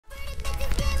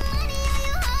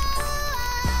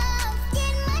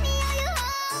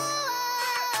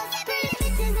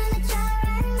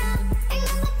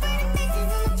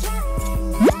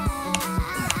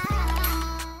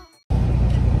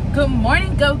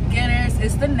beginners.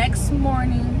 It's the next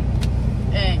morning,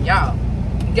 and y'all,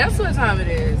 guess what time it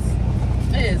is?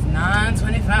 It is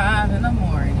 9:25 in the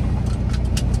morning.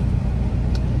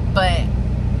 But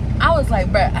I was like,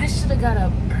 bruh, I should have got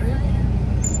up earlier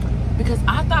because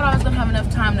I thought I was gonna have enough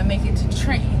time to make it to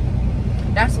Trenton.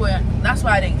 That's why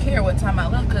I didn't care what time I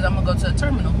left, because I'm gonna go to the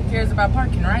terminal. Who cares about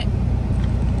parking, right?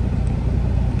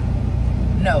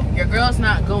 No, your girl's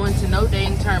not going to no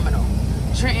dang terminal.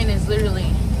 Trenton is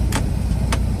literally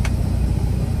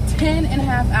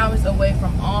 10.5 hours away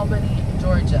from Albany,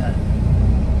 Georgia.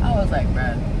 I was like,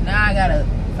 bruh, now I gotta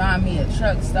find me a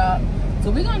truck stop.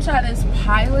 So we're gonna try this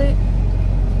Pilot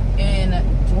in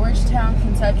Georgetown,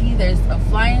 Kentucky. There's a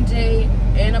Flying J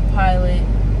and a Pilot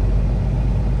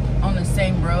on the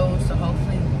same road, so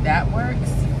hopefully that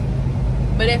works.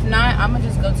 But if not, I'm gonna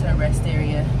just go to a rest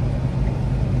area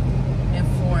in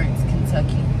Florence,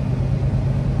 Kentucky,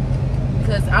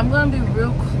 because I'm gonna be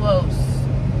real close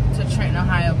to Trenton,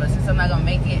 Ohio. But since I'm not gonna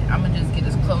make it, I'm gonna just get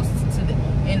as close to the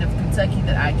end of Kentucky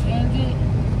that I can get,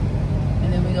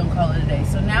 and then we're gonna call it a day.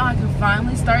 So now I can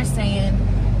finally start saying,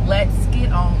 let's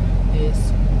get on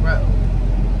this road.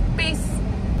 Peace.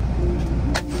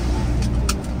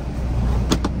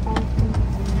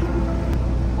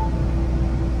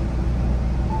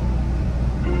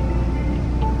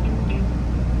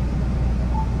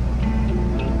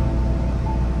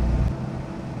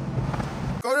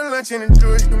 In the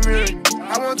Jewish community,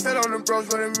 I won't tell on the bros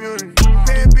for the immunity.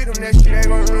 Can't beat them, that shit ain't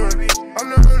gon' ruin me. I'm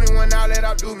the only one now let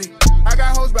outdo me. I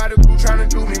got hoes by the crew tryna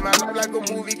do me. My life like a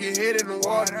movie, get hit in the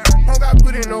water. Don't got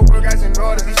put in no work, I in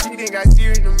order. This shit ain't got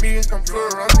serious, the millions come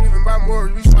plural. I'm leaving by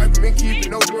morals, we swiping and keeping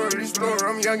no word. Explorer,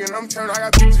 I'm young and I'm turned, I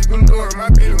got pictures galore.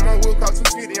 My baby mom will cost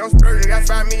 250, I'm spurting. Got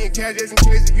 5 million cash just in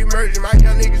case it get murdered. My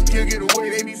young niggas still get away,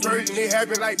 they be virgin. It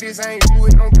happen like this, I ain't do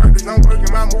it on purpose. I'm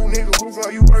working my move, nigga, who's on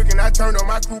you working? I turned on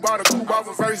my crew, bought a coupe off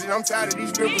of verses. I'm tired of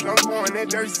these strippers, I'm pouring that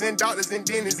nurses and doctors and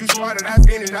dentists. You started, I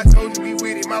finished, I told you we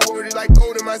with it. My word is like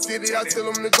gold in my city, I tell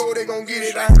them to go, they gon' get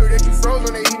it. I heard that you froze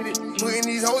when they hit it. Putting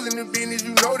these hoes in the business,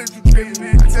 you know that you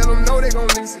trippin'. I tell them no, they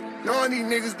gon' listen. Knowing these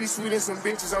niggas be sweet and some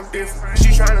bitches, I'm different.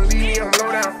 She tryna leave me, I'm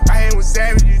low down. I ain't with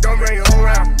savages, don't bring your whole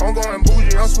round. I'm going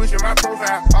bougie, I'm switching my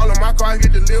profile. All of my cars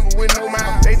get delivered with no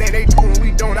miles. They think they do and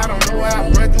we don't, I don't know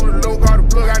how. Run through the low, call the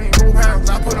plug, I need more pounds.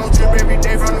 I put on trip every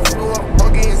day from the floor up.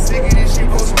 I'm getting sick of this shit,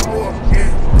 post some more. Yeah,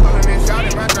 pulling and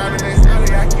shouting, my driving ain't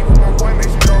solid. I keep it on point, make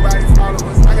sure nobody follow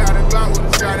us. I got a Glock with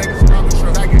a shot at the stop the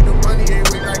truck. I get the money, ain't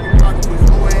wait like a rocket. Put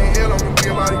no way in hell, I'ma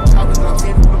give all these choppers. I'm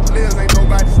team full of players, ain't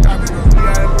nobody stopping us. We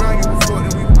gotta run, you before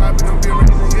that we poppin'. I'm been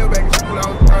raising hell back in school, I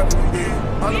was poppin'.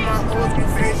 Yeah, all of my hoes be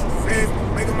face,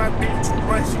 making my bitch too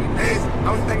much, she lazy. I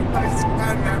was thinking prices,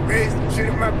 I'm not raised. Shit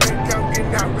in my bank account,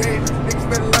 getting outraged. Niggas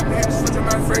better like to have to switch on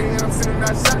my phrase. And I'm sending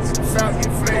out shots to the south,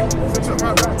 get flamed. Switch up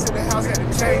my route to the house, had to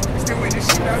change. Still with this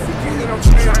shit, I forget that I'm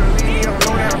straight. Trying to leave me, I'm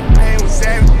low down. I ain't with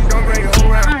savages, don't bring your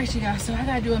whole round. Alright, you guys, so I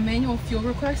gotta do a manual fuel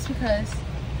request because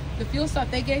the fuel stop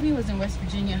they gave me was in West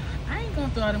Virginia. I ain't going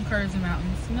through all them curves and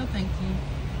mountains. No thank you.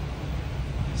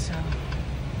 So,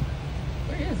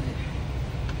 where is it?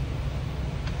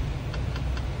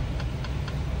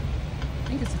 I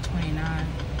think it's a 29.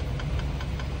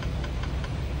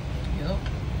 Yup.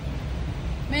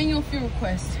 Manual fuel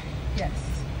request. Yes.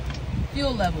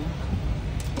 Fuel level.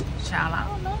 Child, I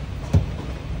don't know.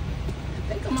 I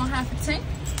think I'm on half a tank.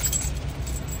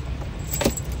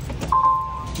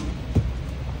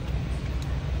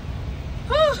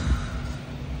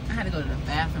 I had to go to the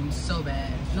bathroom so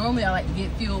bad. Normally I like to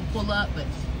get fuel, pull up, but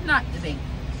not today.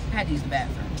 I had to use the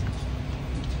bathroom.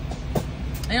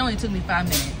 It only took me 5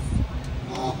 minutes.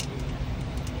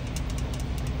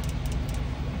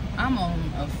 I'm on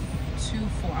a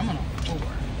 2.4. I'm on a 4.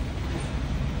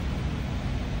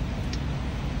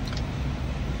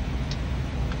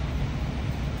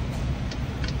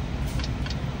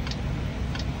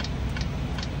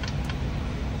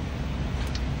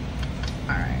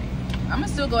 I'm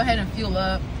gonna still go ahead and fuel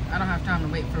up. I don't have time to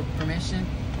wait for permission.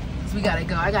 So we gotta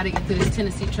go. I gotta get through this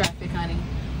Tennessee traffic, honey.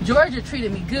 Georgia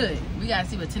treated me good. We gotta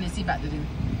see what Tennessee about to do.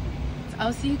 So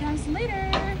I'll see you guys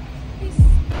later. Peace.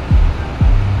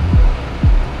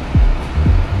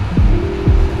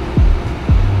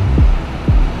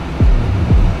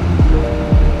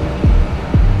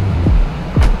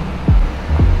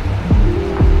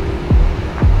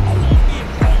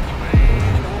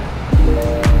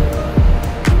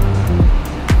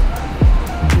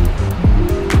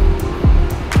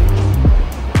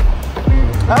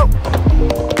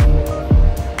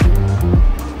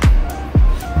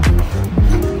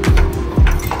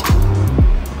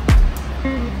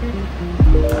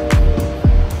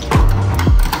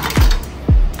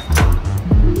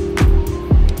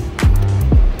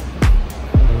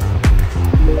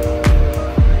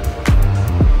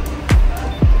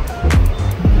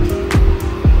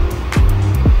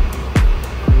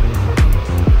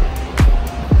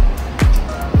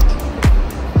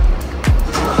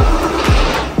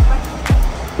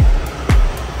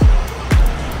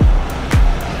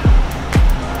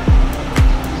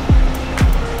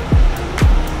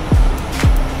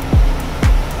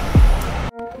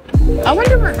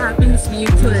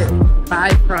 buy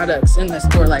products in the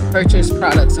store, like purchase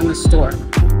products in the store.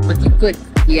 But you click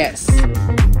yes.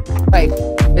 Like,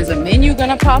 is a menu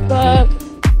gonna pop up?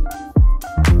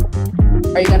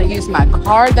 Are you gonna use my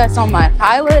card that's on my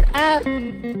Pilot app?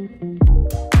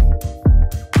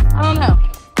 I don't know.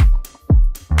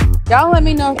 Y'all let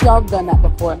me know if y'all have done that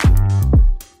before.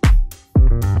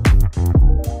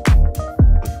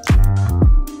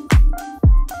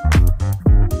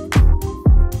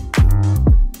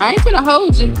 I ain't gonna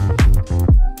hold you.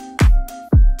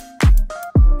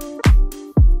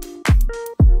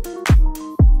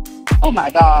 Oh my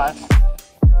gosh.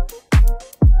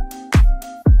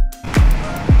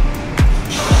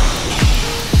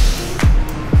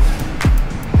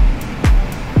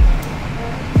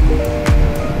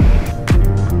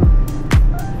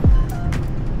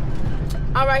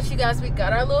 All right, you guys, we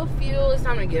got our little fuel. It's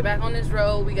time to get back on this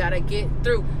road. We gotta get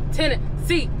through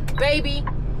Tennessee, baby.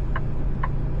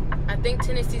 I think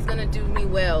Tennessee's gonna do me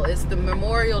well. It's the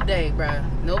Memorial Day, bruh.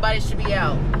 Nobody should be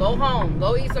out. Go home.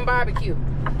 Go eat some barbecue.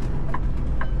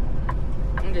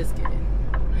 I'm just kidding.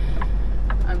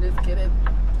 I'm just kidding.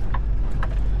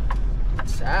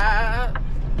 Child.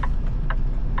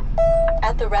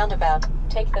 At the roundabout,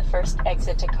 take the first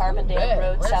exit to Carbondale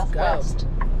Road Southwest. Go.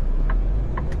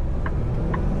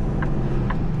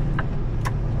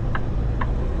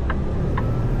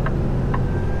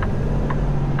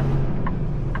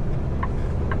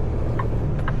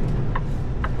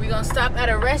 Gonna stop at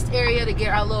a rest area to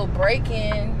get our little break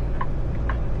in.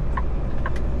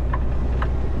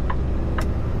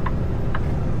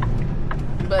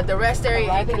 But the rest area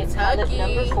arriving in Kentucky. At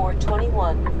number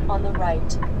 421 on the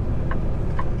right.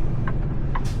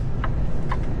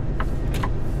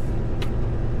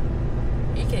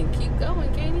 You can keep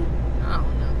going, can you? I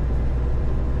don't know.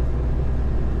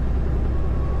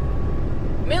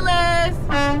 Millis!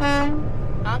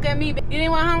 Honk at me. You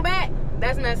didn't want to honk back?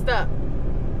 That's messed up.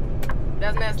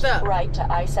 That's messed up. Right to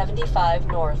I-75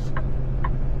 North.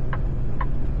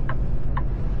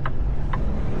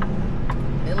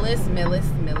 Millis.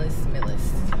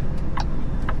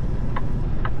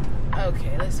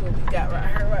 Okay, let's see what we got right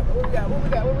here. Right, what we got?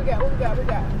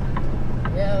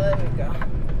 Yeah, there we go.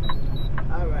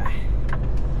 All right.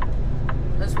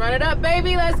 Let's run it up,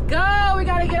 baby. Let's go. We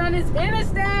gotta get on this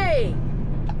interstate.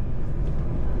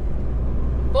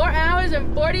 4 hours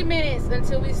and 40 minutes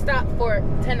until we stop for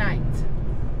tonight.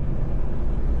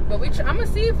 But I'm gonna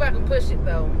see if I can push it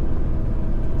though.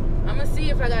 I'm gonna see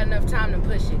if I got enough time to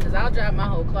push it, because I'll drive my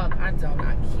whole clock. I do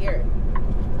not care.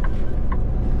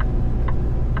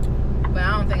 But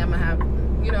I don't think I'm gonna have,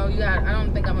 I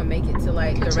don't think I'm gonna make it to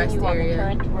like the rest area.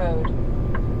 On the current road.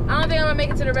 I don't think I'm gonna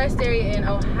make it to the rest area in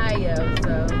Ohio,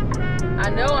 so I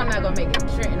know I'm not gonna make it to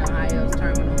Trenton, Ohio's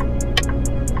terminal.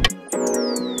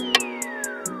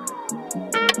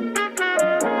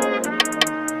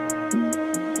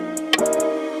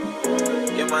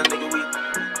 My nigga, we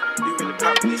really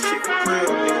poppin' this shit for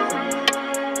real, nigga.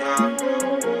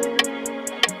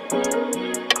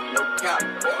 No cap,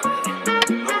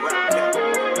 no rap cap.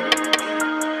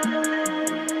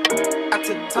 I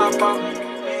took the top off,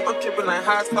 I'm trippin' like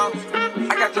hot sauce. I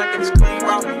got drunk in the screen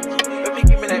off. Let me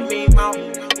give me that mean mouth.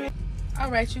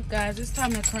 Alright, you guys, it's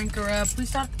time to crank her up. We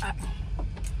stopped.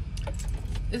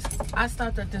 I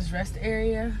stopped at this rest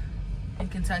area in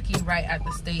Kentucky, right at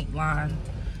the state line.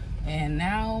 And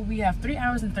now we have 3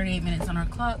 hours and 38 minutes on our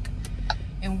clock,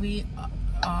 and we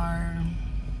are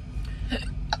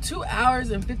 2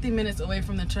 hours and 50 minutes away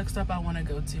from the truck stop I want to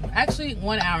go to. Actually,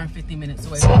 1 hour and 50 minutes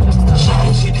away from the truck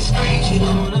stop.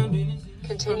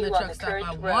 Continue from the truck stop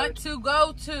I want to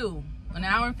go to. 1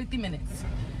 hour and 50 minutes.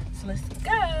 So let's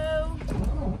go.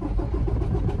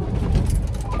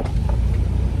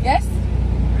 Yes?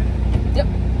 Yep.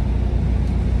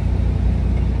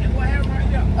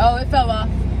 Oh, it fell off.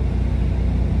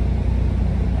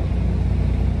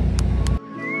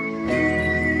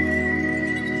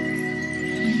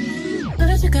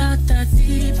 You got that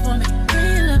deep for me,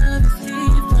 real love is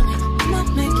deep for me. Might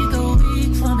make you go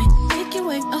weak for me, make you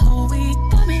wait a whole week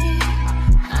for me.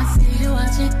 I see you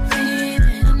watching,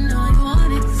 baby. I know you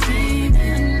want it, baby. I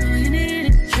know you need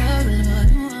it, trouble, but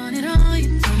you want it all. You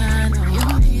don't, I know you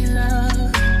need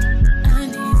love. I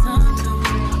need some too.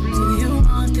 Do you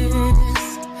want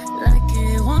this like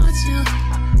it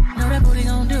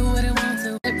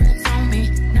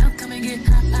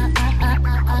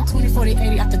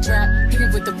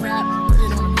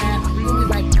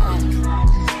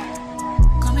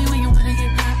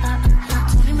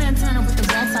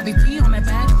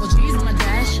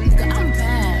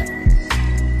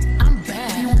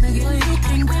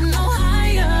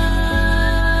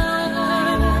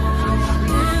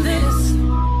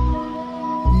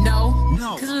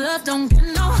No. Cause love don't get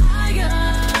no higher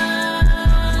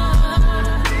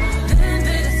than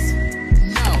this.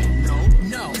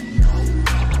 No.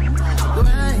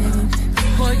 Grind.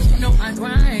 Boy, you know I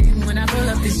grind. When I pull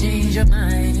up to change your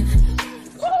mind.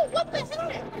 Oh, what the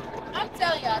heck? I'm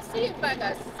telling y'all, see if I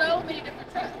got so many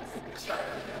different trucks.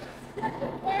 What the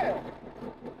world?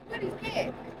 What is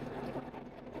that?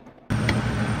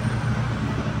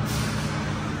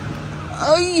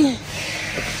 Oh yeah.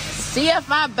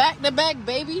 CFI back to back,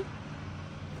 baby.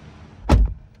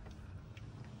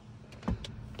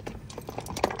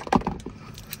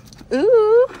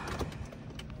 Ooh.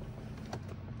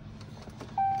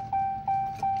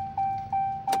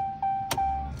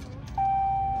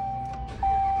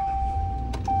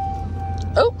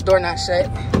 Oh, door not shut.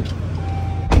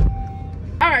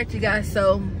 All right, you guys.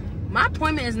 So my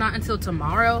appointment is not until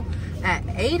tomorrow at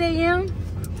 8 a.m.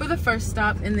 for the first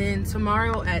stop, and then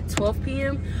tomorrow at 12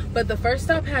 p.m. But the first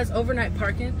stop has overnight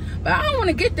parking. But I don't want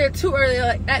to get there too early,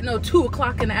 like at 2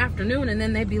 o'clock in the afternoon, and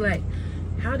then they'd be like,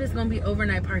 how this gonna be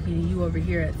overnight parking and you over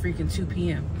here at freaking 2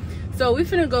 p.m. So we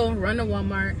finna go run to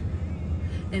Walmart,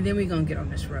 and then we gonna get on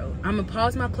this road. I'm gonna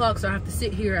pause my clock, so I have to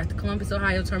sit here at the Columbus,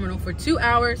 Ohio terminal for 2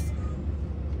 hours.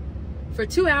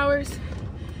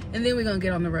 And then we're gonna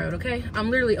get on the road, okay? I'm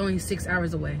literally only 6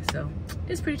 hours away, so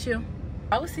it's pretty chill.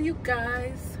 I will see you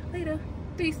guys later.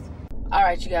 Peace. All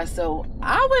right, you guys, so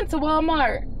I went to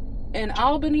Walmart in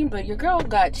Albany, but your girl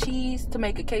got cheese to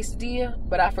make a quesadilla,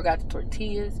 but I forgot the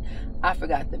tortillas. I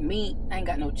forgot the meat. I ain't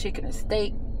got no chicken or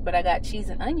steak, but I got cheese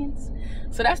and onions.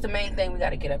 So that's the main thing we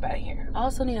gotta get up out of here. I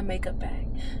also need a makeup bag.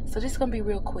 So this is gonna be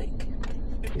real quick.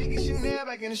 Niggas, you never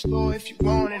back in the store if you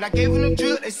want it. I gave them the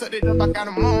drip, they sucked it up, I got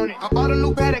them on it. I bought a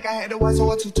new paddock, I had to watch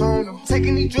so I two-tone them.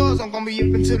 Taking these drugs, I'm gonna be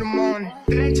up until the morning.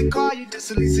 It ain't your car, you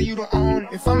just a lease, so you don't own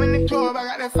it. If I'm in the club, I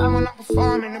got that 5 when I'm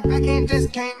performing. The back end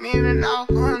just came in and all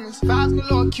honest. Vibes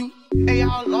galore cute, they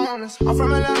all on us. I'm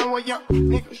from Atlanta where young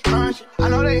niggas run shit. I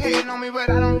know they hating on me, but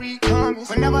I don't read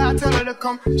comments. Whenever I tell her to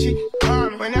come, she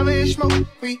coming. Whenever it's smoke,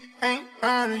 we ain't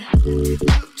running.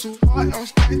 Look too hard, don't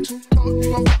stand too close.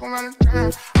 You gon' fuck around the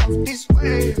town. Off this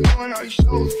way, doing all these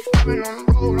shows. I've been on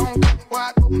the road, I don't care where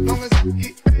I go, long as I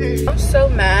get paid. I'm so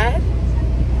mad.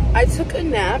 I took a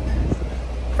nap.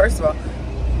 First of all,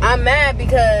 I'm mad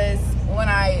because when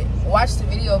I watched the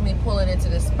video of me pulling into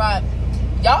this spot,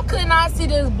 y'all could not see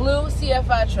this blue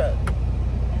CFI truck.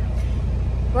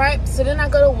 Right? So then I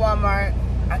go to Walmart.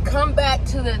 I come back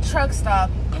to the truck stop,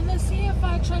 and the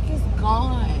CFI truck is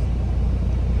gone.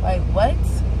 Like, what?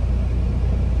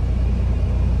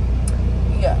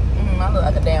 Yeah, I look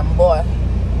like a damn boy.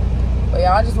 But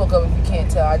y'all, I just woke up. If you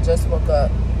can't tell, I just woke up.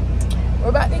 We're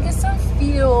about to get some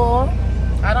fuel.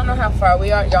 I don't know how far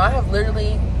we are. Y'all have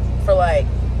literally, for like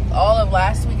all of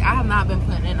last week, I have not been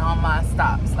putting in all my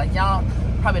stops. Like, y'all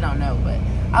probably don't know, but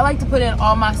I like to put in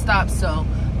all my stops. So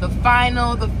the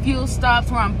fuel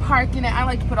stops where I'm parking it, I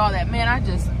like to put all that. Man,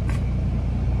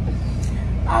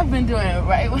 I've been doing it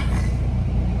right.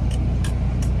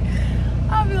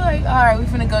 I'll be like, all right, we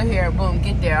finna go here, boom,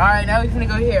 get there. All right, now we finna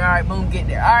go here, all right, boom, get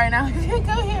there. All right, now we finna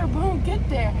go here, boom, get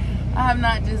there. I have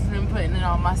not just been putting in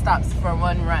all my stops for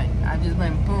one run. I've just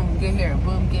been boom, get here,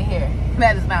 boom, get here.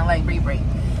 That is not like re-break.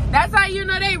 That's how you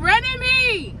know they running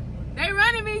me. They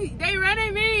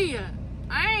running me.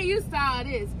 I ain't used to all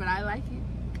this, but I like it.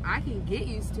 I can get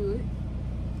used to it.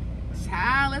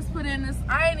 Child, let's put in this.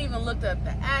 I ain't even looked up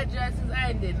the addresses. I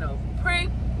ain't did no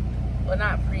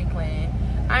not pre-plan.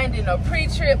 I ain't did no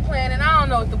pre-trip planning. I don't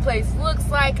know what the place looks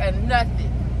like or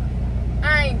nothing.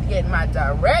 I ain't getting my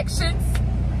directions.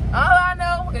 All I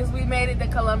know is we made it to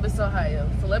Columbus, Ohio.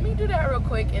 So let me do that real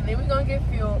quick, and then we're gonna get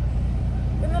fuel.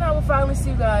 And then I will finally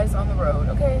see you guys on the road,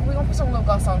 okay? We're gonna put some lip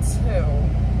gloss on too.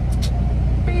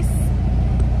 Peace.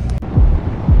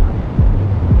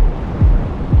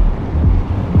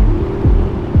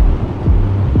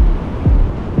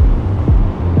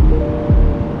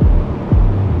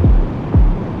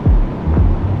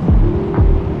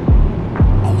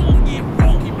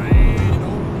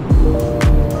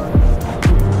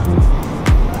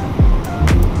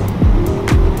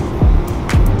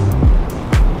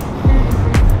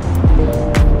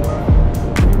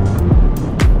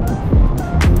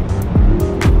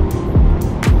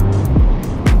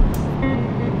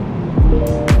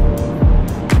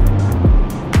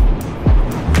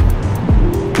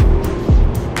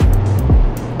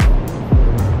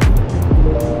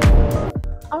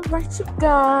 Alright, you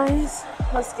guys,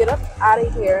 let's get up out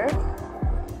of here.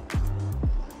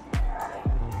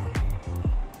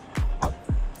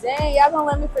 Dang, y'all gonna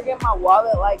let me forget my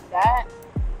wallet like that?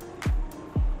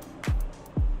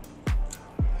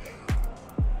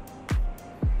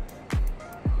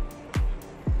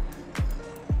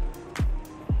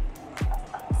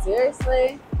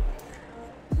 Seriously?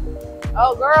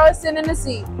 Oh, girl, it's sitting in the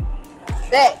seat.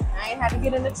 Bet. I ain't had to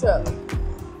get in the truck.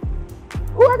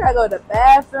 Ooh, I gotta go to the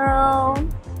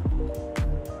bathroom.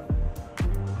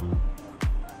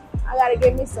 I gotta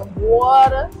get me some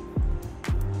water.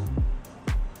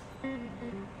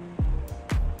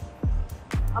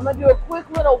 I'm gonna do a quick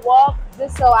little walk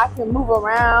just so I can move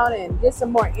around and get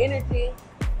some more energy.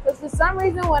 Because for some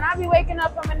reason, when I be waking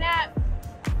up from a nap,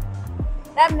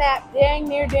 that nap dang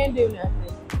near didn't do nothing.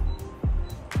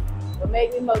 But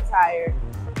make me more tired.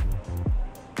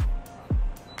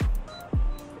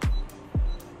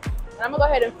 And I'm gonna go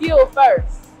ahead and fuel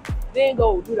first, then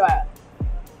go do that.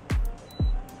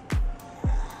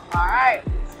 All right,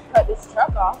 cut this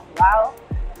truck off. Loud.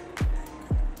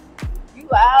 You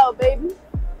loud, baby.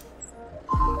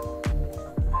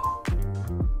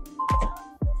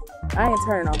 I ain't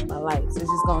turning off my lights. It's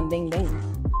just gonna ding ding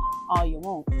all you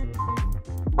want.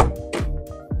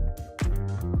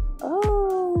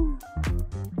 Oh,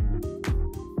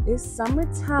 it's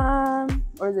summertime,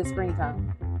 or is it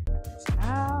springtime?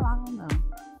 Child, I don't know.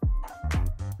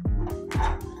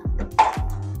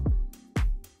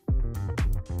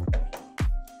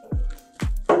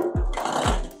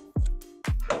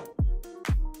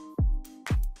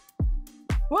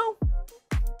 Well,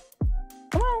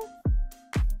 come on.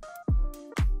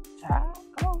 Child,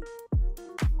 come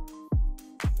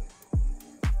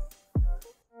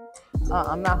on.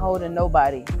 I'm not holding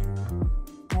nobody.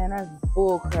 Man, that's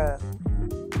bull crap.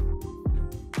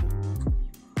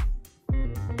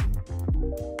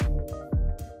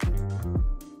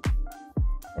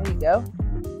 There you go.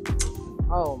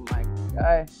 Oh my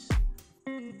gosh.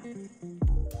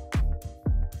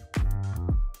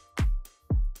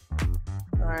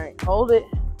 All right, hold it.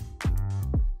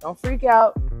 Don't freak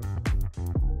out.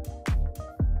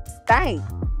 Stank.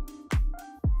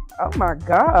 Oh my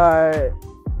God.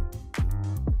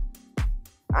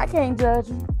 I can't judge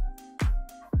him.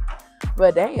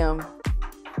 But damn.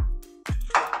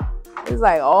 It's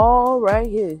like all right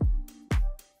here.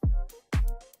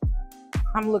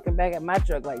 I'm looking back at my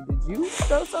truck like, did you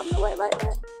throw something away like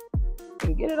that?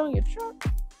 And get it on your truck?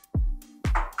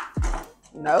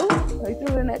 No, they threw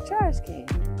it in that trash can.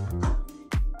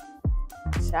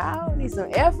 Child, need some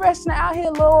air freshener out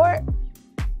here, Lord.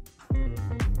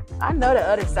 I know the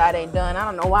other side ain't done. I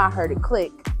don't know why I heard it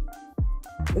click.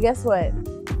 But guess what?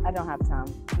 I don't have time.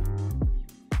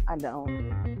 I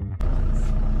don't.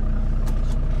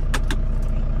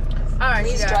 All right,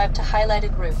 please drive to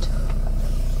highlighted route.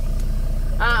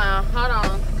 Hold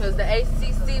on, because the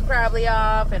ACC probably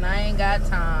off and I ain't got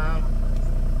time.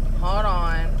 Hold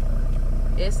on.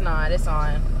 It's not, it's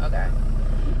on. Okay.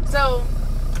 So,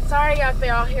 sorry if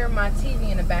y'all hear my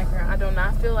TV in the background. I do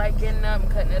not feel like getting up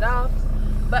and cutting it off.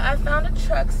 But I found a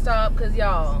truck stop because,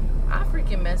 y'all, I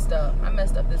freaking messed up. I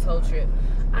messed up this whole trip.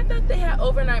 I thought they had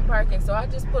overnight parking, so I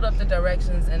just put up the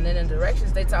directions, and then in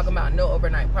directions, they talking about no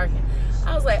overnight parking.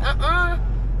 I was like,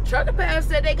 Trucker Path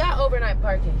said they got overnight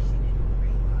parking.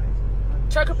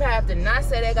 Trucker Path did not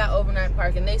say they got overnight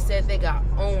parking. They said they got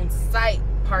on-site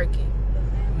parking.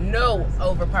 No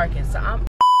over parking. So I'm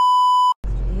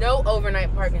no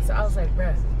overnight parking. So I was like,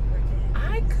 bruh,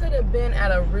 I could have been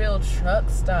at a real truck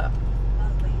stop.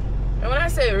 And when I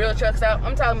say a real truck stop,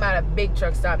 I'm talking about a big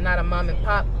truck stop, not a mom and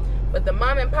pop. But the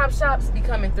mom and pop shops be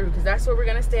coming through because that's where we're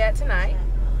gonna stay at tonight.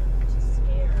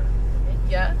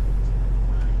 Yeah.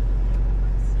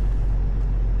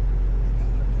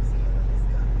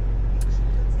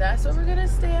 That's where we're gonna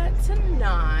stay at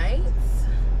tonight.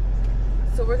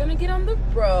 So we're gonna get on the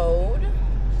road.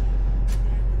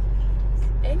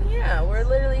 And yeah, we're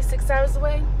literally 6 hours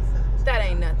away. That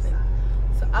ain't nothing.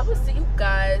 So I will see you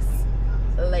guys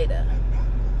later.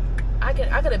 I could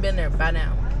have been there by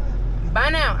now.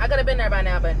 I could have been there by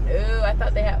now, but no, I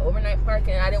thought they had overnight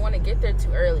parking. I didn't want to get there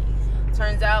too early.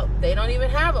 Turns out they don't even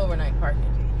have overnight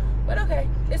parking. But okay,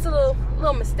 it's a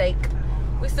little mistake.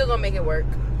 We still gonna make it work.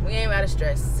 We ain't out of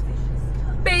stress.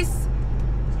 Peace.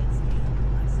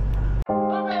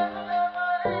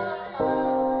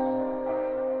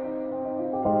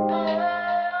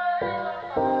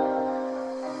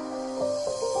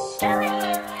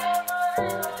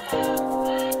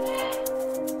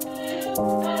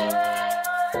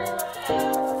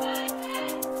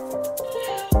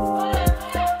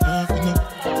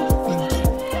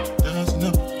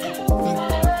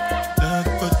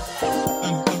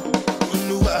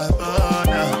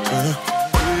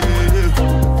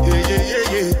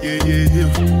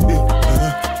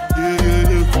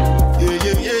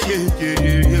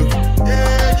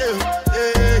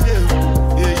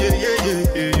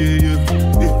 Yeah.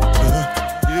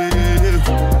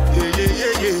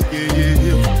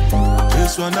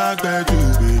 on a bed, you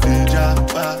be the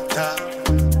jabata.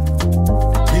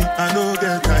 Me, I no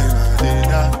get time, I did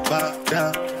that bata.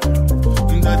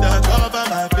 That cover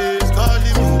my face,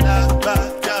 calling me that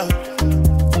bata.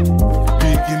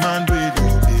 Biggie man, we do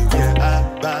be where I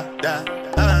bata.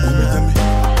 Tell me,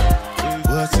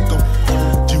 what's it going?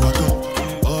 You are gone,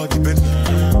 all the bend.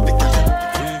 They catch it,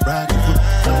 ride the whip,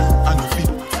 I no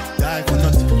feet, die for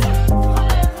nothing.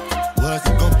 What's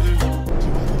it going?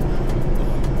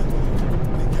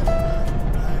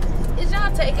 Is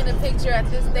y'all taking a picture at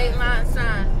this state line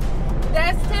sign?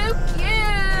 That's too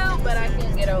cute, but I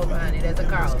can't get over behind it. There's a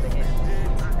car over here.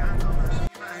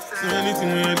 So anything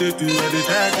when they do, they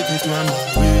try to take me to my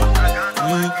way.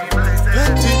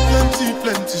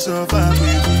 Plenty so far with the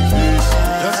face.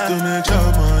 Just to make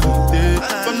your money.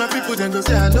 But my people then go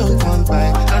say, I know one buy,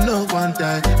 I know one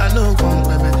die, I know one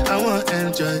women. I want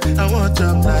enjoy, I want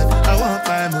job life, I want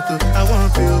buy motor, I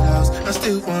want build house, I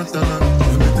still want the love.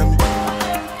 Tell me,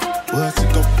 what's it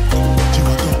go? You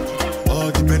are go, all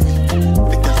the Bentley,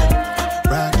 they can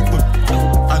ride the whip,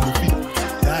 I no feet,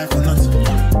 die for nothing.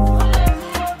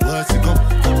 What's it go?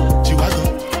 You are go,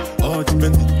 all the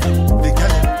Bentley, they can.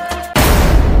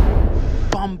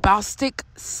 Bombastic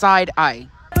side eye.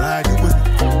 Riding with me,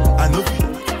 I know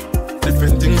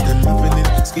different things that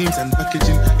happening, schemes and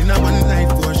packaging. In a one night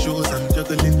for shows, I'm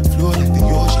juggling. Flow like the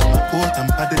ocean, my boat, I'm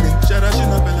paddling. Shout out,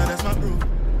 Bella, that's my bro.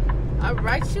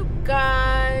 Alright, you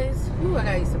guys. Ooh, I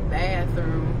gotta use the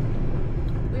bathroom.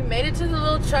 We made it to the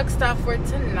little truck stop for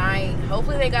tonight.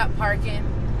 Hopefully they got parking.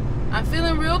 I'm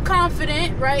feeling real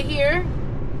confident right here.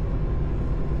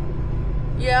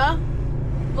 Yeah.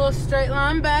 Little straight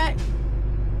line back.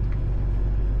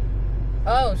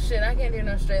 Oh shit, I can't do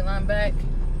no straight line back.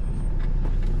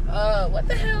 What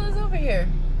the hell is over here?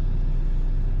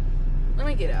 Let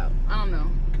me get out. I don't know.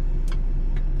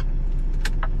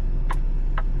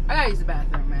 I gotta use the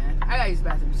bathroom, man. I gotta use the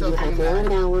bathroom. So you have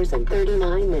 9 hours and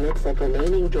 39 minutes of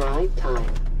remaining drive time.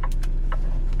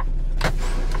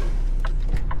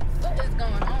 What is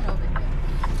going on over here?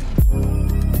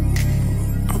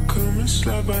 I'll come and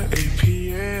slide by 8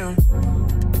 p.m.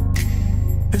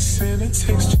 and send a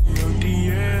text to your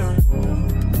DM.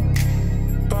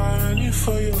 Buy honey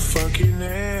for your fucking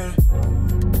hair.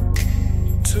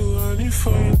 Too early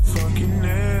for your fucking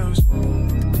nails.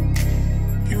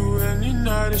 You really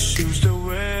know the shoes to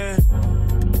wear.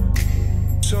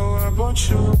 So I bought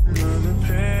you another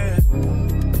pair.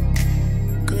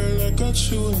 Girl, I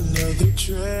got you another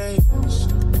dress.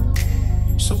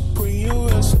 So bring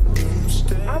your ass up the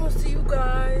stairs. I will see you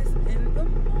guys in the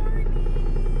morning.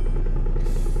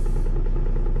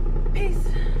 Peace.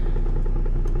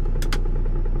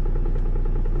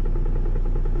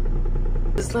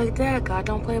 Just like that, God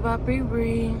don't play about Bree.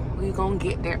 We gonna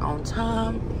get there on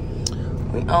time.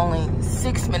 We only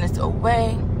 6 minutes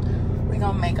away. We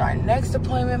gonna make our next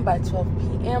appointment by 12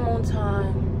 p.m. on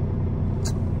time.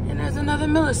 And there's another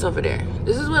Millis over there.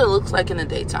 This is what it looks like in the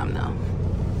daytime now.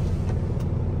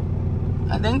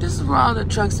 I think this is where all the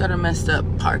trucks that are messed up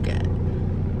park at.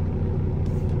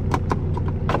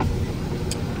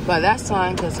 But that's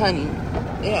fine, because, honey,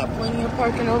 they have plenty of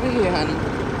parking over here, honey.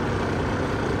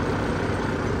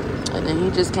 And then he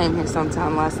just came here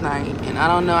sometime last night. And I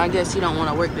don't know, I guess he don't want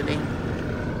to work today.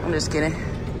 I'm just kidding.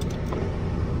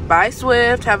 Bye,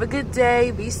 Swift. Have a good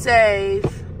day. Be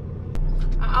safe.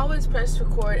 I always press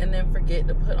record and then forget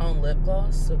to put on lip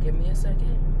gloss. So give me a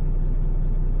second.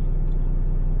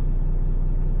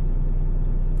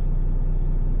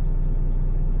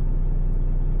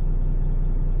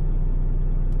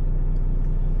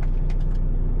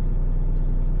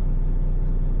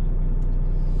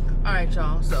 Alright,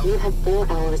 y'all, so you have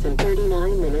 4 hours and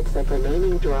 39 minutes of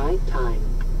remaining drive time.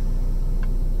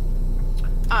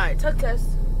 Alright, tuck test.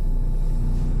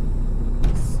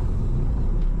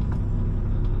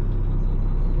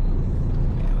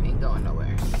 Yeah, we ain't going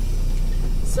nowhere.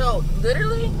 So,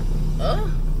 literally,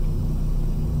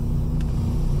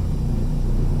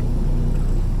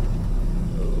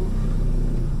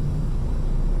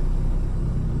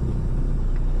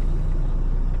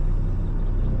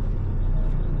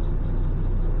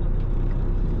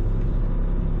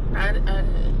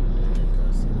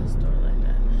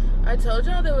 I told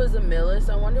y'all there was a Millis.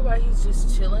 I wonder why he's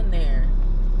just chilling there.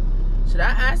 Should I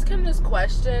ask him this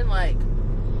question? Like,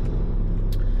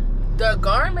 the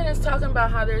Garmin is talking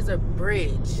about how there's a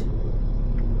bridge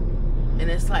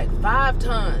and it's like 5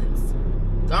 tons.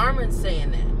 Garmin's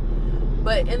saying that.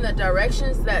 But in the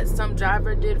directions that some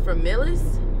driver did for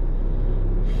Millis,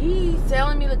 he's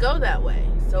telling me to go that way.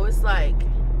 So it's like,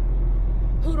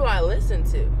 who do I listen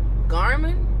to?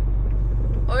 Garmin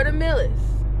or the Millis?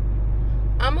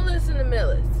 I'm gonna listen to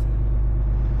Millis.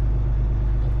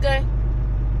 Okay.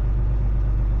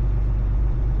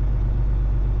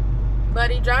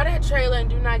 Buddy, drive that trailer and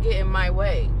do not get in my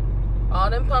way. All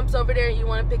them pumps over there, you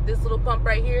want to pick this little pump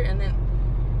right here and then...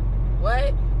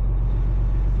 What?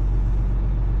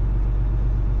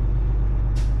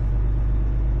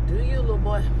 Do you, little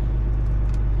boy?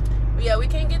 But yeah, we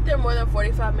can't get there more than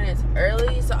 45 minutes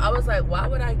early. So I was like, why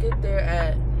would I get there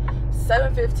at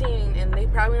 7:15 and they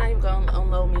probably not even going to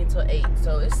unload me until 8.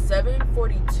 So it's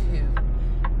 7:42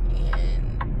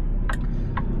 and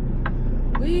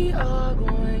we are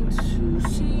going to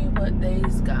see what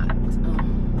they's got.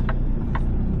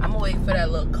 I'm gonna wait for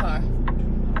that little car.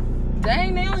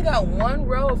 Dang, they only got 1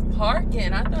 row of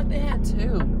parking. I thought they had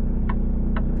 2.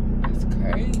 That's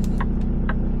crazy.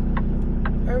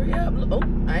 Hurry up. Oh,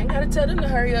 I ain't gotta tell them to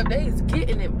hurry up. They's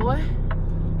getting it, boy.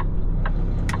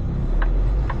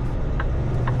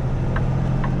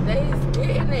 They's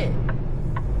getting it.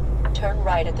 Turn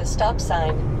right at the stop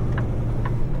sign.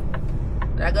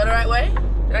 Did I go the right way?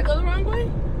 Did I go the wrong way?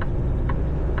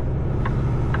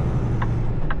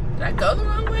 Did I go the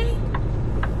wrong way?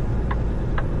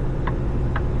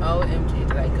 OMG,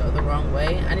 did I go the wrong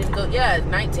way? I need to go, yeah,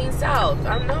 19 South.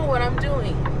 I know what I'm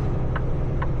doing.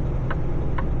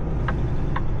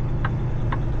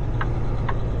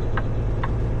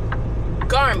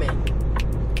 Garmin,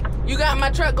 you got my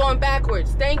truck going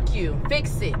backwards. Thank you.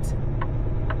 Fix it.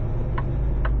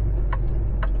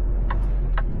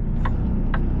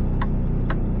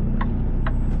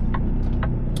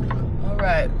 All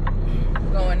right,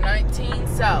 we're going 19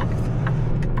 South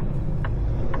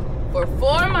for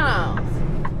 4 miles.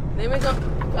 Then we go,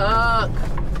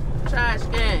 trash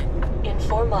can. In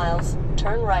 4 miles,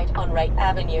 turn right on Wright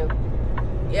Avenue.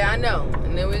 Yeah, I know.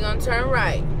 And then we're gonna turn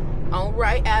right on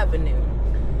Wright Avenue.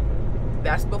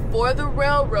 That's before the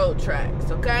railroad tracks,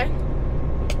 okay?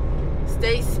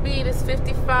 State speed is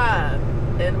 55.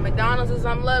 And McDonald's is,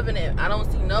 I'm loving it. I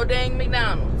don't see no dang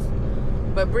McDonald's.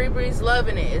 But Bree's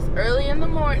loving it. It's early in the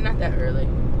morning. Not that early.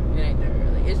 It ain't that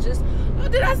early. It's just, oh,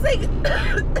 did I say,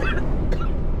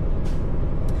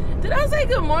 did I say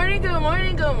good morning, good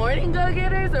morning, good morning,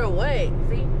 go-getters? Or what?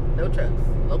 See? No trucks.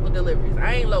 Local deliveries.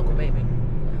 I ain't local, baby.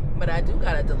 But I do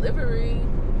got a delivery.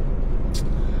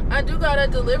 I do got a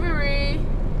delivery.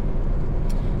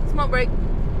 Smoke break.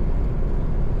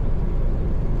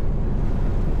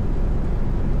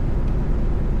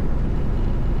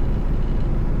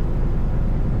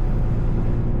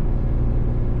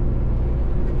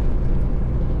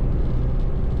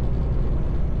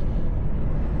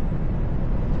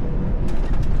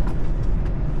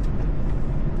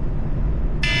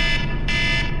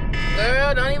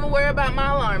 Girl, don't even worry about my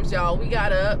alarms, y'all. We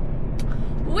got up.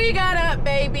 We got up,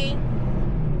 baby.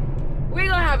 We're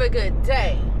gonna have a good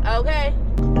day, okay?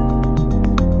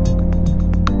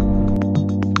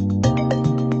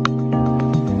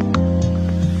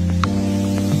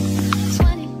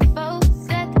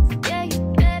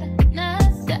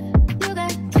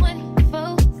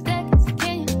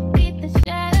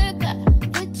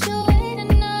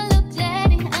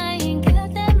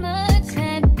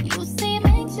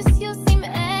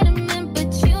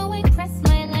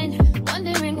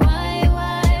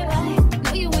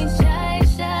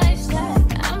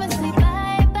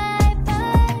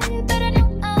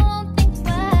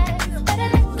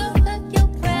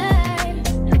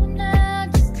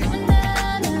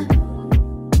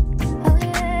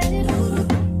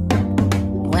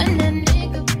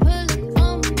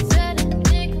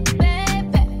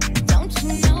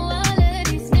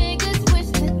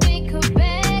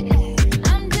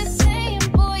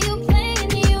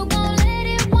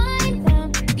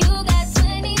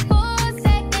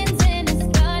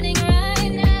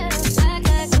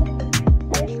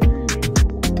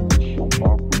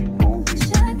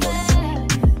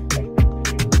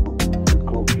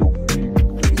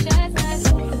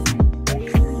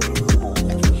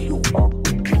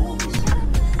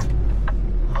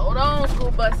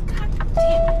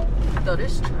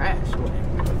 This trash away.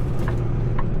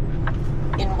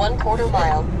 In 1/4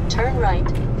 mile, turn right,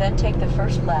 then take the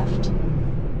first left.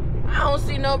 I don't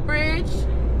see no bridge.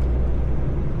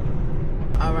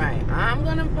 All right, I'm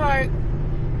gonna park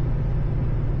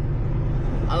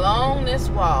along this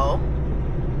wall.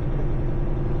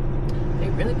 They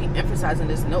really be emphasizing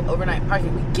this no overnight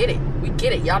parking. We get it. We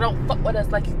get it. Y'all don't fuck with us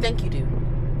like you think you do.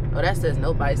 Oh, that says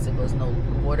no bicycles, no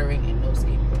watering, and no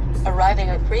skateboards. Arriving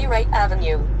at Wright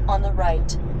Avenue on the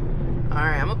right.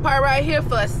 Alright, I'm gonna park right here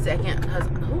for a second. Cause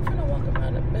who's gonna walk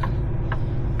around the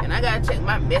building? And I gotta check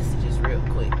my messages real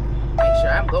quick. Make sure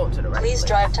I'm going to the right place. Please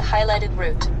drive to highlighted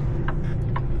route.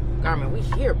 Garmin, we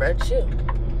here, bro. Chill.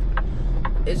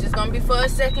 It's just gonna be for a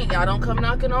second. Y'all don't come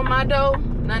knocking on my door.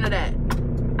 None of that.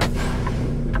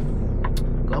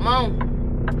 Come on.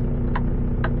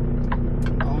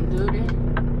 On duty.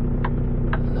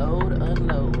 Load,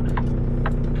 unload.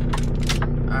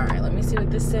 Alright, let me see what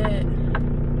this said.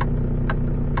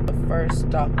 The first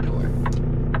dock door.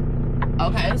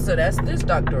 Okay, so that's this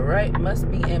dock door, right? Must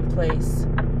be in place.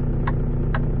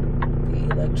 The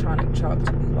electronic chalk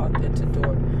to be locked into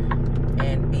door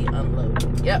and be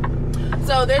unloaded. Yep.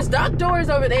 So there's dock doors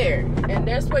over there, and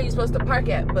there's where you're supposed to park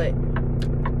at, but I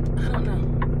don't know.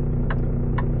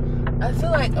 I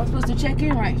feel like I'm supposed to check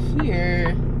in right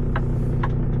here.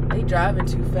 They driving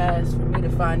too fast for me to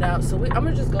find out. So I'm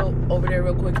gonna just go over there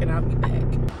real quick and I'll be back.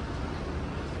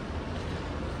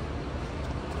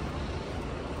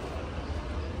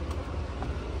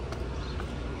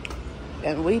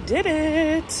 And we did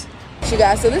it. You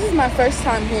guys, so this is my first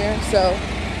time here. So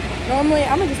normally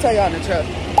I'm gonna just tell y'all in the truck.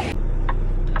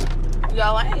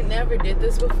 Y'all, I ain't never did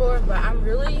this before, but I'm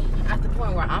really at the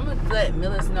point where I'm gonna let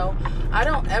Millis know I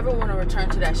don't ever want to return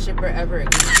to that shipper ever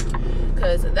again,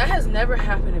 because that has never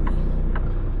happened to me.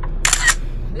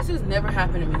 This has never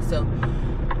happened to me, so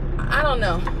I don't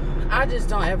know. I just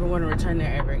don't ever want to return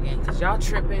there ever again, because y'all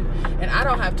tripping and I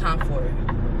don't have time for it.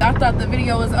 Y'all thought the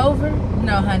video was over?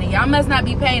 No, honey, y'all must not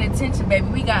be paying attention, baby.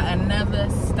 We got another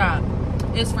stop.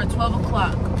 It's for 12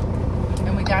 o'clock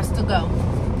and we got to go.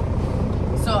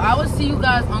 So I will see you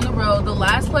guys on the road. The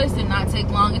last place did not take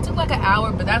long. It took like an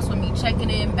hour, but that's with me checking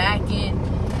in, back in,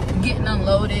 getting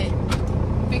unloaded,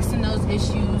 fixing those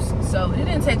issues. So it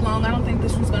didn't take long. I don't think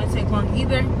this one's gonna take long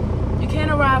either. You can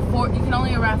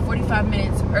only arrive 45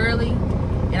 minutes early,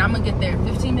 and I'm gonna get there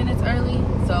 15 minutes early.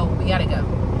 So we gotta go.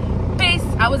 Peace.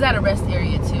 I was at a rest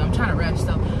area too. I'm trying to rest,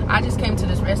 so I just came to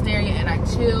this rest area and I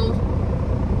chilled.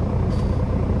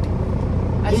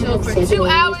 I chilled for 2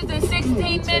 hours and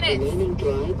 16 minutes.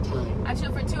 I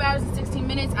chilled for 2 hours and 16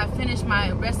 minutes. I finished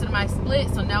my rest of my split,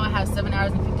 so now I have 7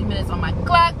 hours and 50 minutes on my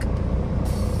clock.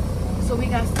 So we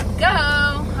got to go.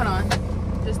 Hold on.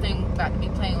 This thing about to be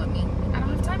playing with me. I don't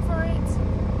have time for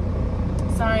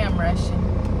it. Sorry, I'm rushing.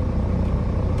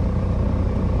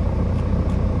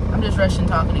 I'm just rushing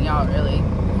talking to y'all, really.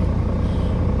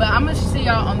 But I'm going to see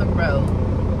y'all on the road.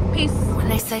 Peace. When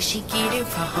they say she get it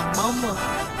from her mama,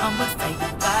 I'ma say you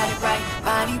got it right.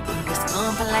 Body rude is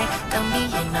unpolite. Don't be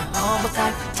in the humble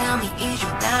type. Tell me, is you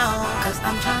down? Cause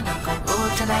I'm trying to go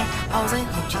good tonight. Hoes and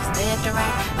hoochies left to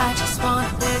right. I just wanna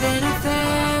live in a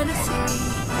fantasy.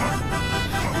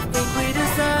 I think we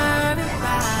deserve it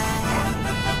right.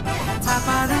 Top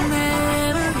of the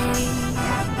memory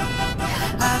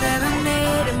I've ever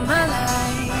made in my life.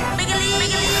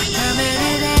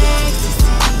 Permanent ecstasy.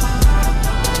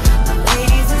 The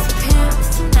ladies is pimps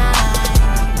tonight.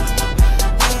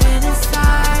 Living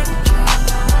inside a dream.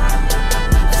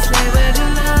 Let's live where the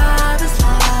love is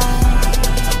like.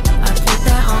 I put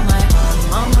that on my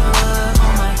mama,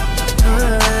 on my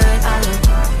hood. I look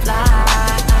fly,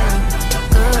 I look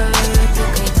good. You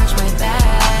can't touch my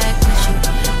back, but you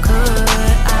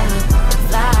could. I look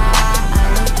fly, I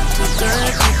look too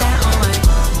good. Put that on my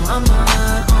mama,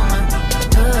 on my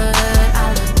hood. I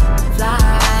look fly,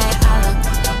 I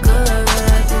look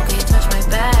good. You can't touch my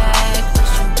back, but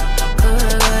you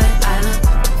could. I look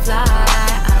fly,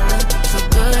 I look too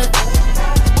good.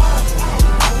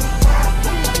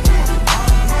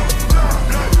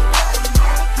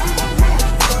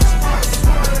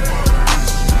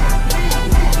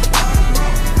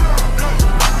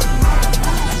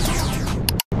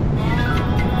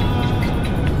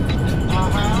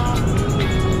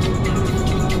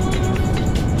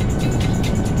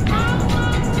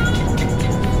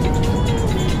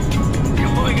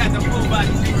 Your boy got the full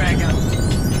body do-rag out.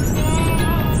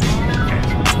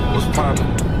 What's poppin'?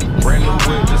 Brand new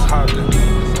whip, just hopped in.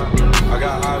 I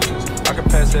got options. I can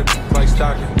pass that like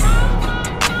stocking.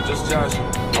 Just joshing.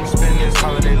 I'm spending this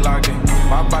holiday locked in.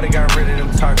 My body got rid of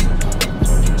them toxins.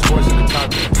 Sports in the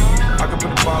top 10. I can put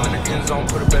the ball in the end zone,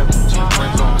 put a bet with the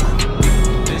friend zone.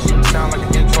 This shit sound like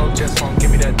an intro jet song.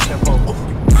 Give me that tempo.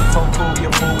 Told cool,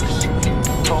 yeah, move with the shit.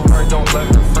 Told her don't let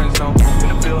her friends know. In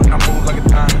the building, I move like a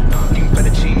diamond. You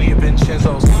fettuccine and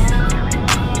Vincenzo's.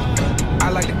 I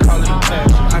like to call it a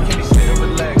passion. I can't be sitting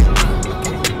relaxing.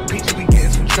 Peachy, we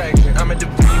getting some traction. I'm at the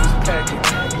views packing.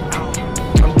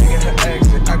 I'm digging her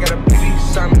accent. I got a baby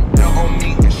Simon Bell on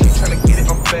me, and she tryna get it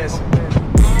on fast.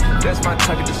 That's my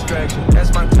type of distraction.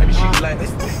 That's my type of she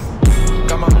lacks.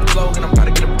 Got my own flow and I'm about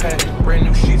to get a pack. Brand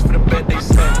new sheets for the bed they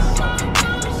set.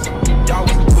 Y'all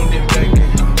wasn't tuned in back then.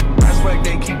 I swag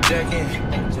they keep jacking.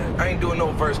 I ain't doing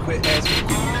no verse, quit asking.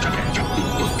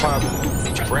 What's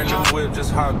poppin'? Brand new whip,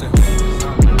 just hopped in.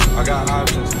 I got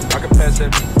options. I can pass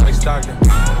that like stocking.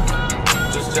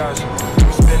 Just joshing.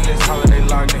 spend this holiday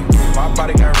locked in. My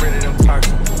body got rid of them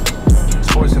toxins.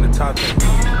 Sports in the top 10.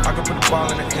 I can put the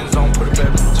ball in the end zone, put it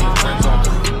back with the team friends on.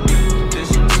 This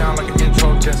sound like an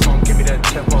intro jet song, give me that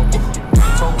tempo.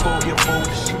 So cool, he a fool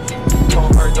with shit.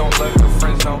 Told her don't let her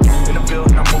friends know. In the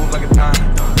building, I move like a dime.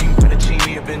 Eating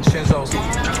fettuccine at Vincenzo's.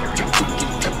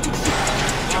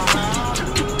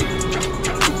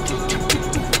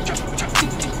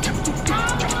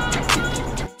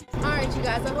 Alright, you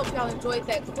guys, I hope y'all enjoyed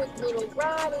that quick little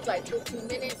ride. It was like 15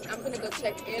 minutes. I'm gonna go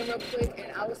check in real quick,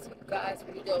 and I will see you guys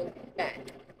when we go back.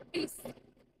 Peace.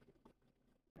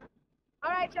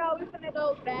 Alright, y'all, we're gonna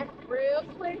go back real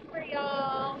quick for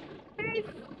y'all. Peace.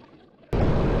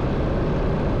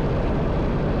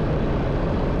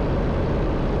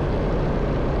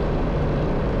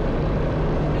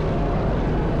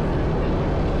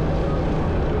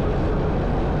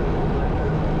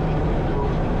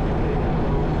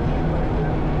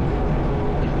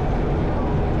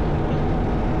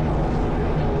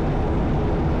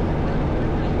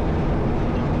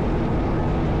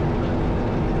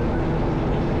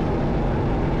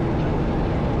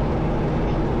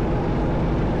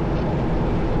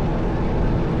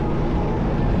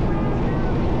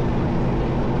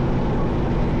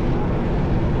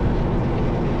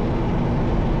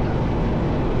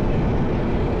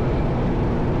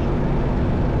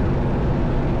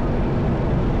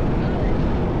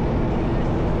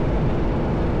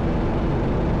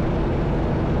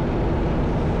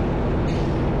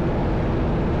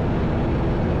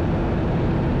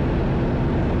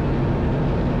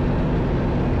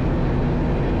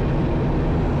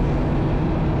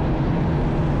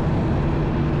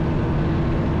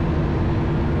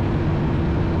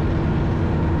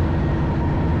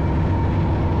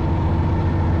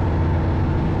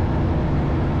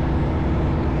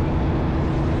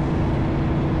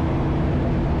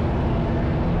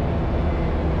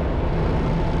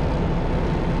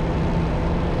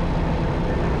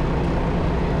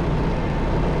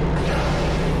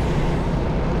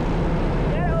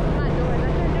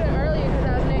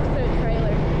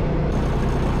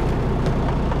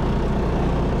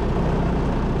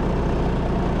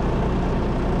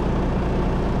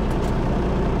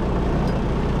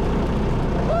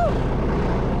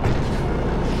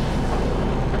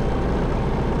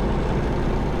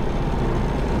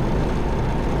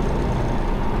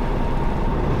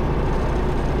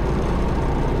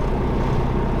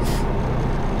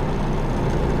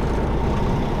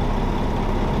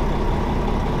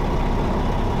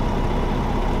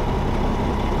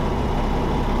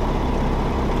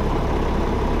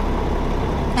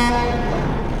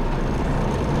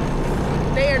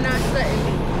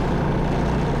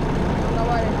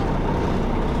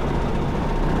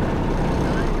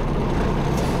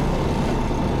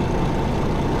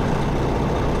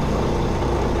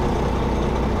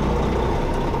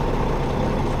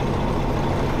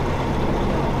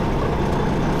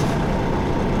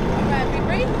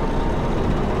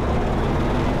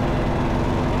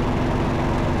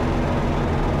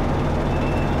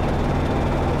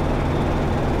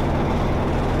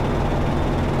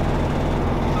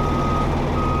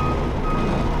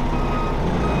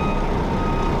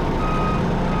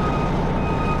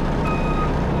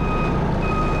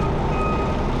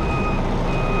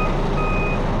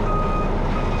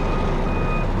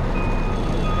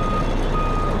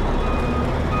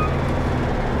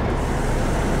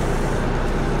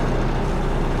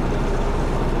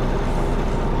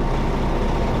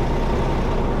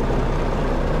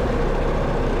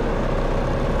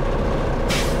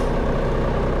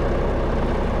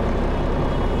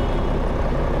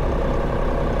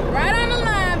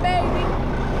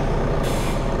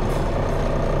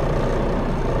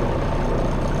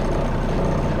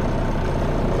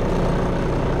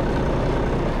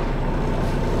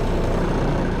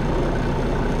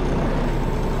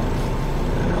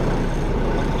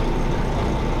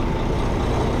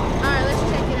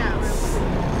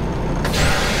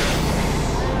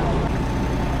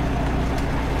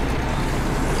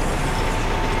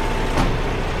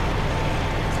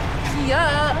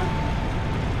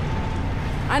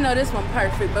 I know this one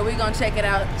perfect, but we're gonna check it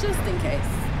out just in case.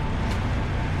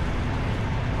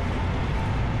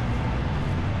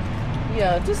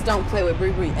 Yeah, just don't play with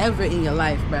Bree ever in your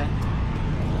life, bruh.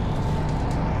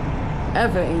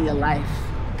 Ever in your life.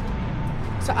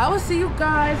 So I will see you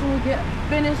guys when we get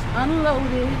finished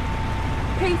unloaded.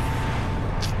 Peace.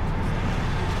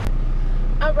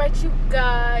 All right, you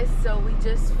guys, so we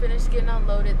just finished getting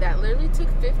unloaded. That literally took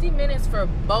 50 minutes for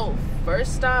both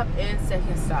first stop and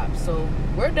second stop. So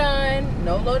we're done.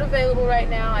 No load available right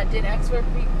now. I did ask for a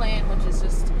pre-plan, which is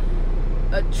just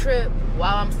a trip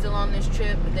while I'm still on this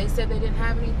trip. But they said they didn't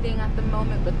have anything at the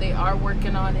moment, but they are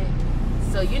working on it.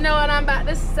 So you know what I'm about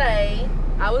to say.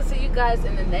 I will see you guys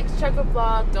in the next trucker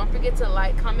vlog. Don't forget to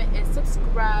like, comment, and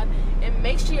subscribe. And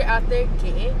make sure you're out there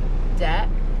getting that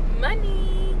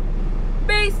money.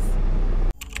 Peace.